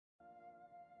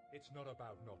It's not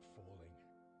about not falling.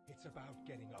 It's about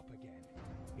getting up again.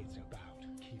 It's about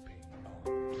keeping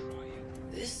on trying.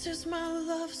 This is my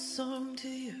love song to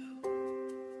you.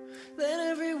 Let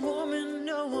every woman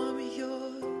know I'm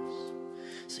yours,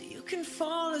 so you can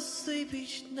fall asleep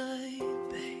each night,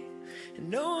 babe, and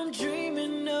know I'm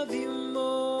dreaming of you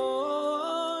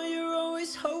more. You're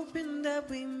always hoping that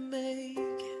we make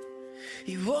it.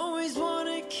 You always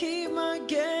wanna keep my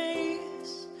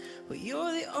gaze. Well,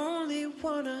 you're the only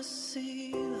one I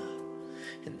see, love,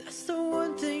 and that's the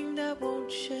one thing that won't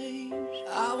change.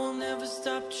 I will never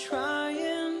stop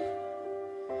trying.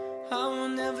 I will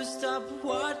never stop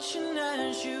watching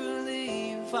as you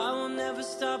leave. I will never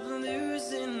stop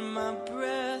losing my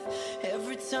breath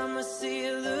every time I see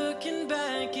you looking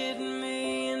back at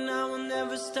me. And I will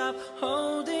never stop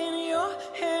holding your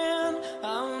hand.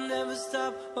 I will never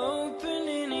stop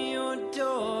opening your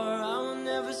door. I will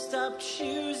never stop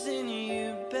choosing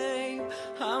you, babe.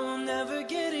 I will never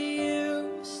get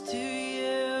used to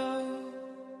you.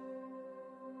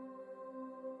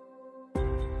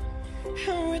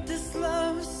 And with this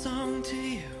love song to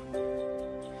you,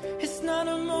 it's not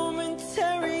a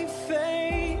momentary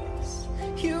phase.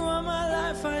 You are my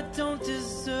life, I don't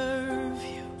deserve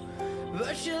you,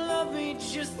 but you love me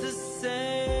just the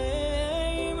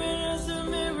same. And as the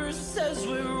mirror says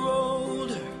we're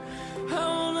older, I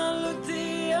will not look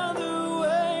the other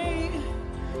way.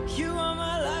 You are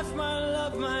my life, my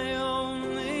love, my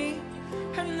only,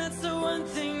 and that's the one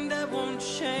thing that won't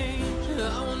change.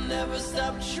 I will never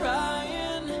stop trying.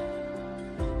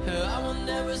 I will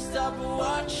never stop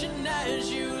watching as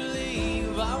you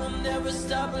leave. I will never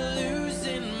stop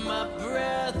losing my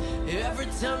breath every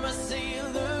time I see you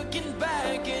looking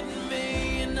back at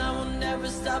me. And I will never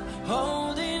stop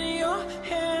holding your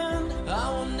hand. I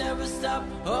will never stop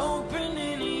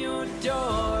opening your door.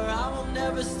 I will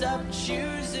never stop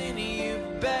choosing you,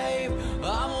 babe.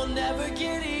 I will never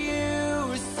get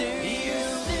used to you.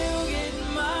 Still get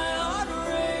my heart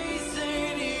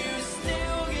racing. You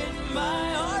still get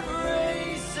my heart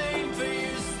racing. For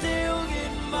you still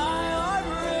get my heart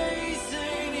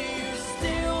racing. You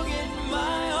still get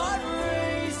my heart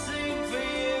racing for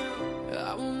you.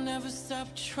 I will never stop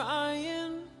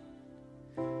trying.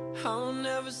 I will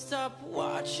never stop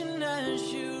watching as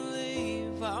you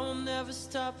leave. I will never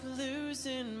stop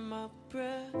losing my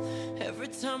breath every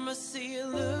time I see you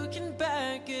looking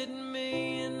back at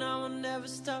me. And I will never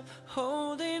stop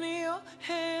holding your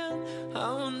hand.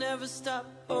 I will never stop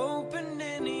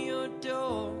opening your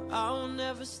door. I will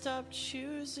never stop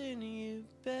choosing you,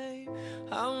 babe.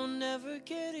 I will never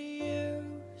get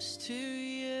used to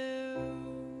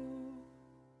you.